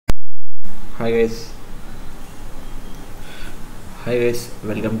Hi guys,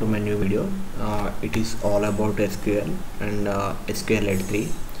 welcome to my new video. It is all about SQL and SQL at 3.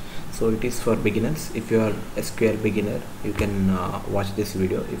 So it is for beginners. If you are SQL beginner, you can watch this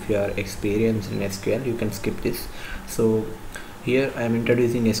video. If you are experienced in SQL, you can skip this. So here I am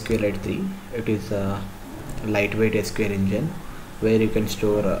introducing SQL at 3. It is a lightweight SQL engine where you can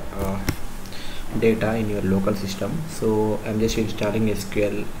store data in your local system. So I'm just installing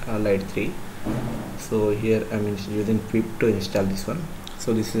SQL Lite 3. So here I'm using pip to install this one.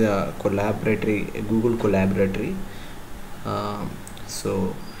 So this is a Google collaboratory.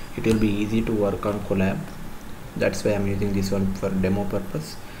 So it will be easy to work on colab. That's why I'm using this one for demo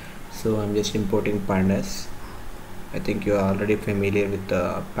purpose. So I'm just importing pandas. I think you are already familiar with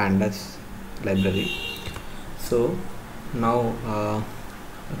the pandas library. So now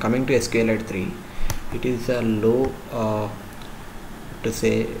coming to SQLite 3, it is a low to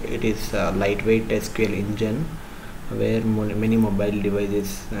say it is a lightweight SQL engine where many mobile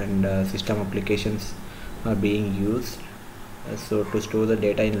devices and system applications are being used. So to store the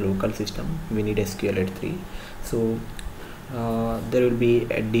data in local system, we need SQLite 3. So there will be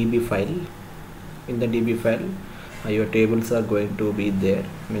a DB file. In the DB file, your tables are going to be there.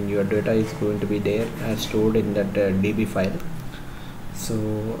 I mean, your data is going to be there stored in that DB file. So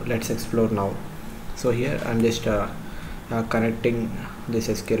let's explore now. So here I'm just connecting this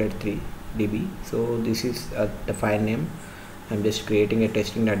SQLite 3 DB. So this is the file name. I'm just creating a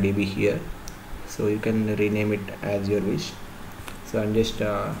testing.db here. So you can rename it as your wish. So I'm just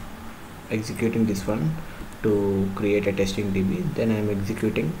executing this one to create a testing DB. Then I'm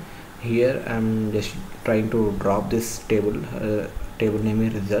executing. Here I'm just trying to drop this table. Table name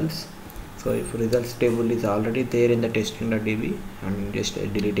is results. So if results table is already there in the testing.db, I'm just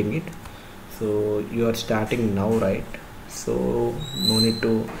deleting it. So you are starting now, right? So no need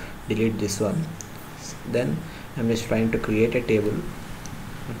to delete this one. Then I'm just trying to create a table.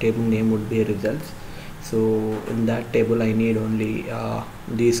 A table name would be results. So in that table I need only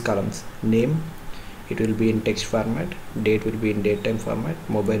these columns. Name, it will be in text format, date will be in date time format,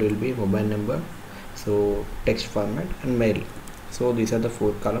 mobile will be mobile number, so text format, and mail. So these are the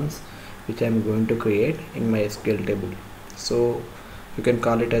 4 columns which I am going to create in my SQL table. So you can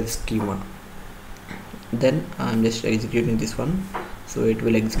call it as schema. Then I'm just executing this one. So it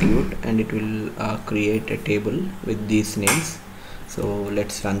will execute and it will create a table with these names. So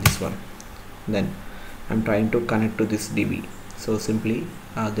let's run this one. Then I'm trying to connect to this DB. So simply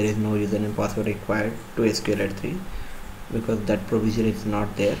there is no username password required to SQLite 3 because that provision is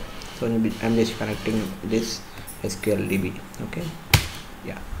not there. So I'm just connecting this SQL DB. Okay,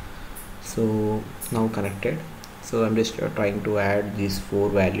 yeah. So now connected. So I'm just trying to add these 4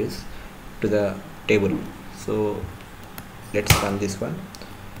 values to the table. So let's run this one,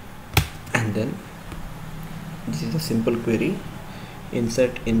 and then this is a simple query.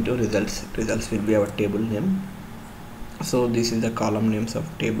 Insert into results. Results will be our table name. So this is the column names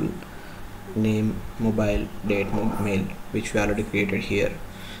of table: name, mobile, date, mail, which we already created here.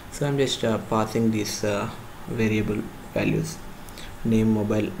 So I'm just passing these variable values: name,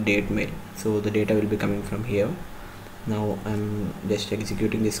 mobile, date, mail. So the data will be coming from here. Now I'm just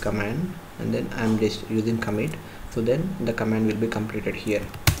executing this command, and then I'm just using commit. So then the command will be completed here.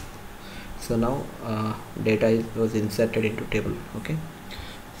 So now data was inserted into table. Okay,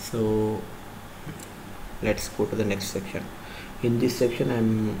 so let's go to the next section. In this section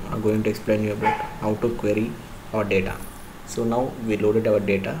I'm going to explain you about how to query our data. So now we loaded our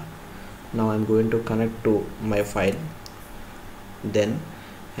data. Now I'm going to connect to my file. Then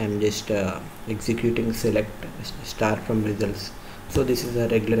I'm just executing select star from results. So this is a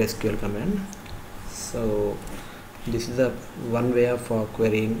regular SQL command. So this is a one way of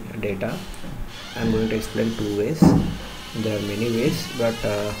querying data. I'm going to explain 2 ways. There are many ways, but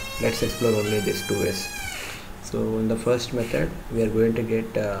let's explore only these 2 ways. So in the first method, we are going to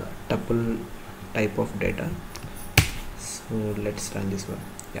get tuple type of data. So let's run this one.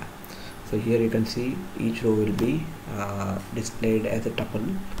 Yeah. So here you can see each row will be displayed as a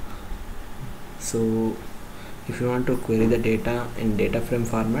tuple. So if you want to query the data in data frame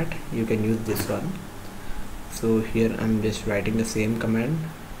format, you can use this one. So here I'm just writing the same command,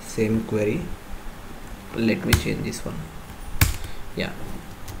 same query. Let me change this one. Yeah,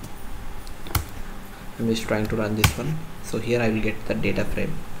 I'm just trying to run this one. So here I will get the data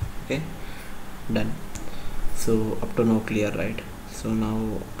frame. Okay, done. So up to now clear, right? So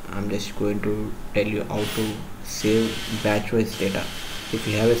now I'm just going to tell you how to save batch wise data. If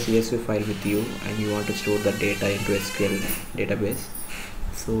you have a CSV file with you and you want to store the data into SQL database,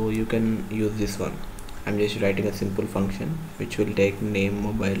 so you can use this one. I'm just writing a simple function which will take name,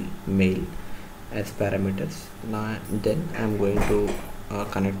 mobile, mail, as parameters. Now then I'm going to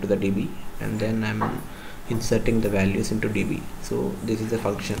connect to the DB, and then I'm inserting the values into DB. So this is the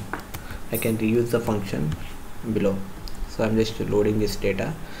function. I can reuse the function below. So I'm just loading this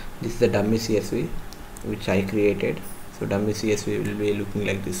data. This is the dummy CSV which I created. So dummy CSV will be looking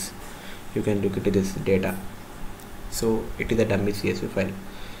like this. You can look at this data. So it is a dummy CSV file.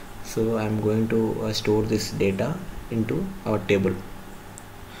 So I'm going to store this data into our table.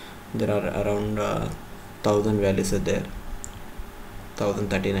 There are around 1000 values are there,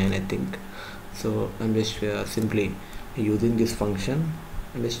 1039 I think. So I'm just simply using this function.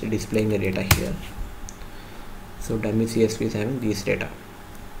 I'm just displaying the data here. So dummy CSV is having these data,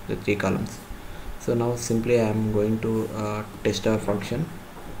 the 3 columns. So now simply I am going to test our function.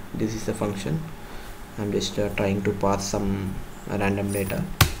 This is the function. I'm just trying to pass some random data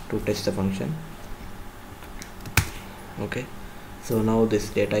to test the function. Okay, so now this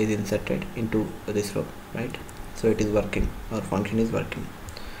data is inserted into this row, right? So it is working, our function is working.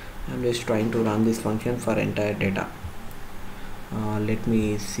 I'm just trying to run this function for entire data. Let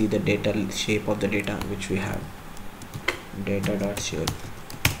me see the data shape of the data which we have. Data.shape.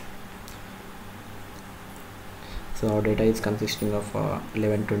 So our data is consisting of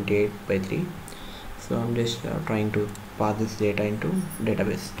 1128 by 3. So I'm just trying to pass this data into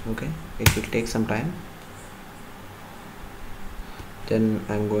database. Okay, it will take some time. Then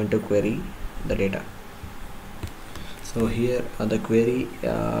I'm going to query the data. So here the query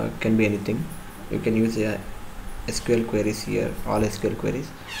can be anything. You can use SQL queries here, all SQL queries.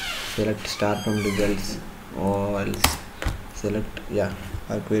 Select star from results, or else select, yeah,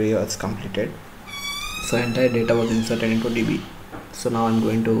 our query was completed. So entire data was inserted into DB. So now I'm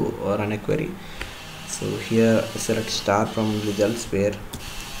going to run a query. So here select star from results, where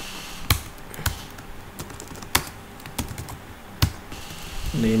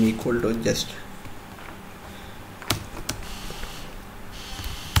name equal to just,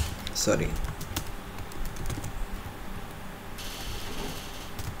 sorry,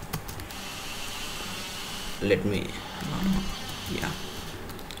 let me, yeah,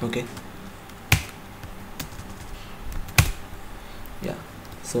 okay, yeah.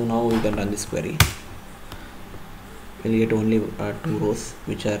 So now we can run this query. We'll get only 2 rows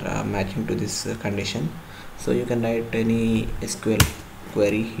which are matching to this condition. So you can write any SQL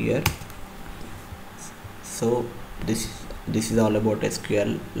query here. So this is all about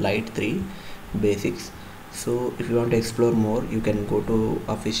SQL Lite 3 basics. So if you want to explore more, you can go to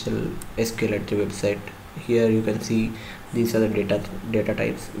official SQL Lite 3 website. Here you can see these are the data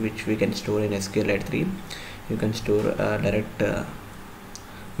types which we can store in SQL Lite 3. You can store direct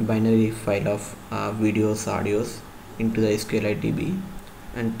binary file of videos, audios into the SQLite DB,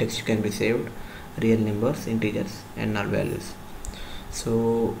 and text can be saved, real numbers, integers, and null values.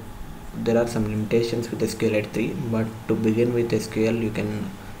 So there are some limitations with SQLite 3, but to begin with SQL you can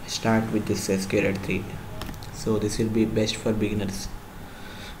start with this SQLite 3. So this will be best for beginners.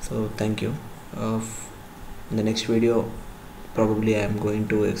 So thank you. In the next video probably I am going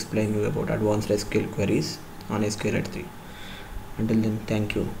to explain you about advanced SQL queries on SQLite 3. Until then,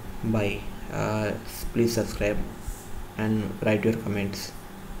 thank you, bye. Please subscribe and write your comments.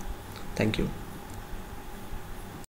 Thank you.